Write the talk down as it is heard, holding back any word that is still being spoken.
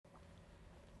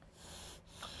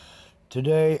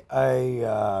Today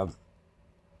I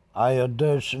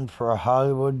auditioned for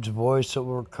Hollywood's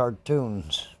voiceover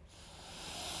cartoons,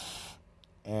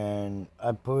 and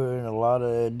I put in a lot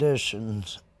of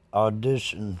auditions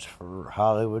for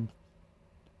Hollywood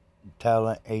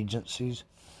talent agencies,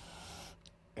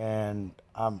 and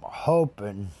I'm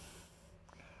hoping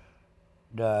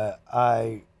that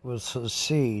I will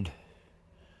succeed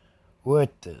with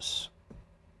this.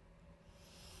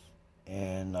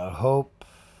 And I hope,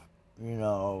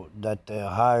 that they'll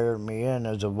hire me in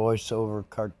as a voiceover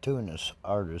cartoonist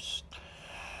artist.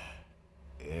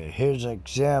 Here's an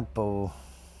example.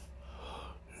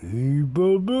 Hey,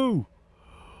 Babu,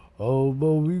 how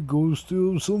about we go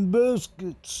steal some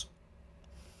baskets?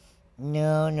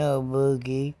 No,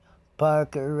 Boogie.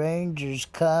 Parker Ranger's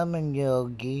coming,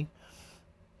 Yogi.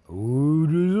 Oh, it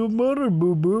doesn't matter,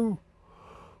 Boo.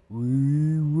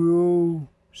 We will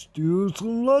steal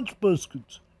some lunch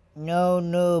baskets. No,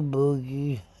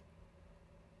 Boogie.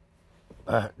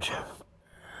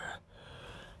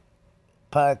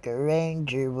 Parker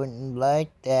Ranger wouldn't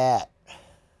like that.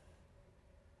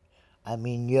 I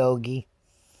mean, Yogi.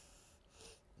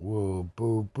 Well,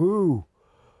 Boo,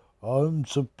 I'm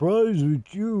surprised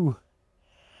with you.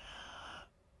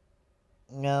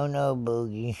 No,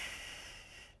 Boogie.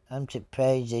 I'm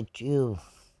surprised at you.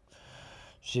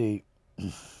 See,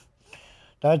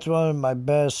 that's one of my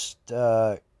best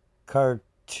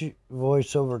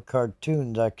voiceover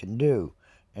cartoons I can do,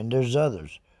 and there's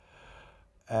others.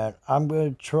 And I'm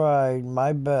going to try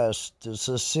my best to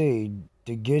succeed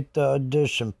to get the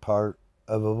audition part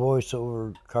of a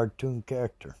voiceover cartoon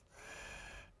character.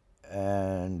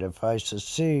 And if I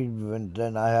succeed,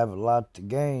 then I have a lot to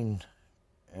gain,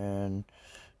 and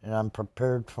I'm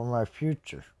prepared for my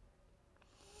future,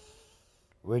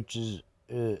 which is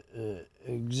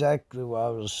exactly what I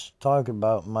was talking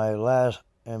about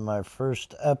in my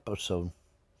first episode.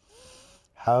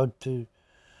 How to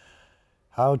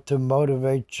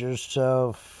motivate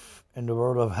yourself in the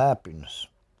world of happiness.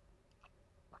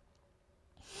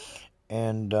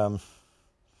 And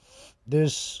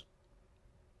this,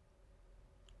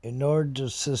 in order to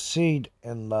succeed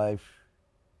in life,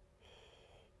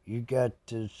 you got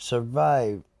to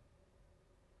survive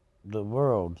the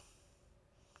world.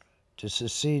 To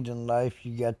succeed in life,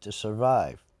 you got to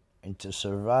survive. And to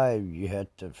survive, you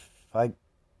have to fight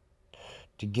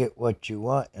to get what you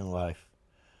want in life.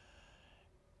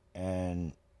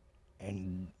 And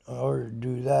in order to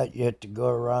do that, you have to go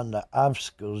around the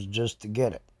obstacles just to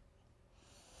get it.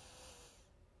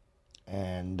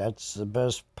 And that's the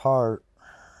best part,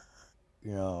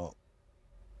 that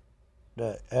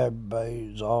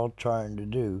everybody's all trying to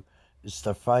do, is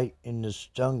to fight in this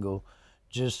jungle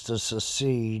just to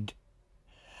succeed.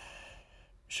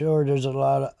 Sure, there's a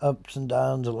lot of ups and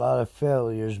downs, a lot of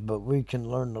failures, but we can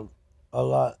learn a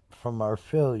lot from our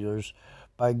failures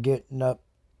by getting up,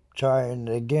 trying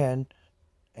again,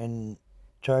 and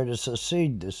try to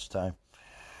succeed this time.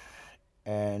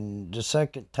 And the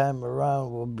second time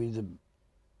around will be the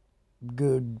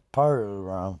good part of the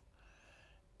round,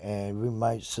 and we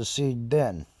might succeed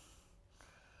then.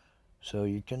 So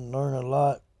you can learn a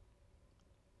lot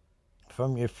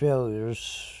from your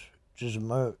failures just as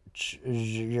much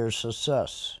as your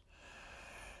success.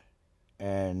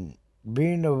 And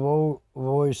being a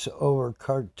voice-over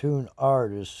cartoon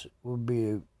artist would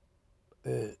be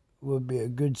a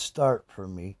good start for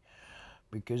me,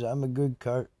 because I'm a good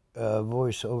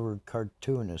voice-over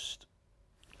cartoonist.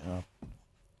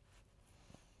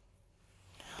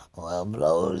 Well,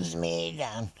 blows me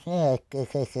down. And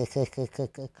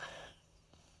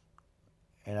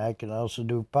I can also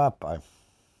do Popeye.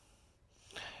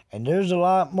 And there's a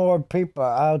lot more people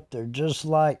out there just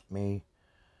like me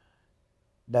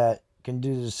that can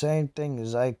do the same thing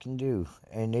as I can do.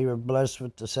 And they were blessed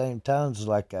with the same talents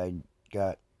like I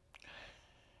got.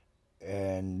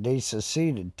 And they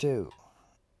succeeded too.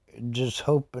 Just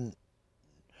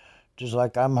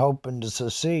like I'm hoping to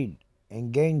succeed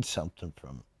and gain something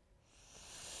from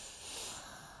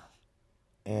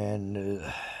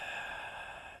it.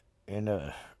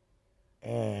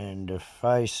 And if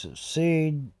I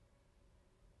succeed,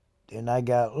 then I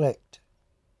got licked.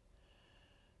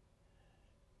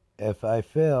 If I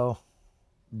fail,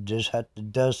 just have to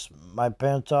dust my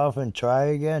pants off and try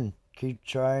again. Keep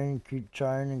trying,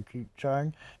 and keep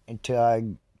trying until I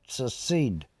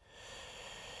succeed.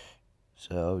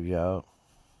 So,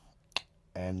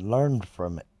 and learn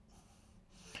from it.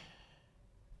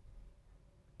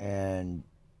 And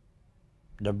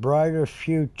the brighter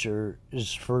future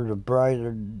is for the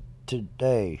brighter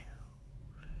today.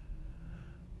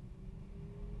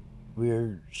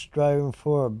 We're striving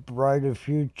for a brighter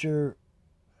future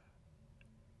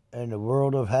in a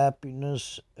world of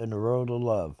happiness, in a world of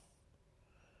love.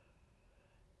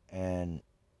 And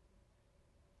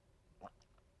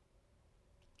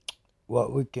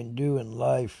what we can do in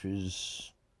life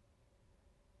is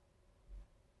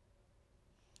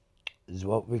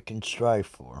what we can strive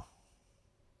for.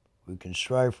 We can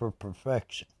strive for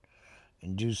perfection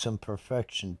and do some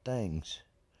perfection things.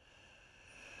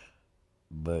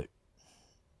 But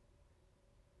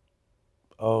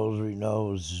all we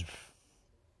know is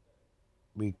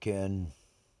we can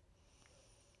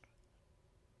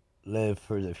live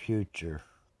for the future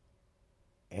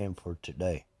and for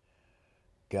today.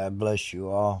 God bless you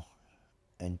all,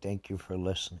 and thank you for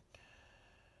listening.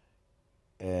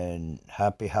 And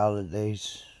happy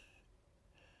holidays,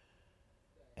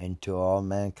 and to all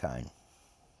mankind.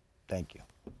 Thank you.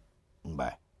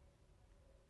 Bye.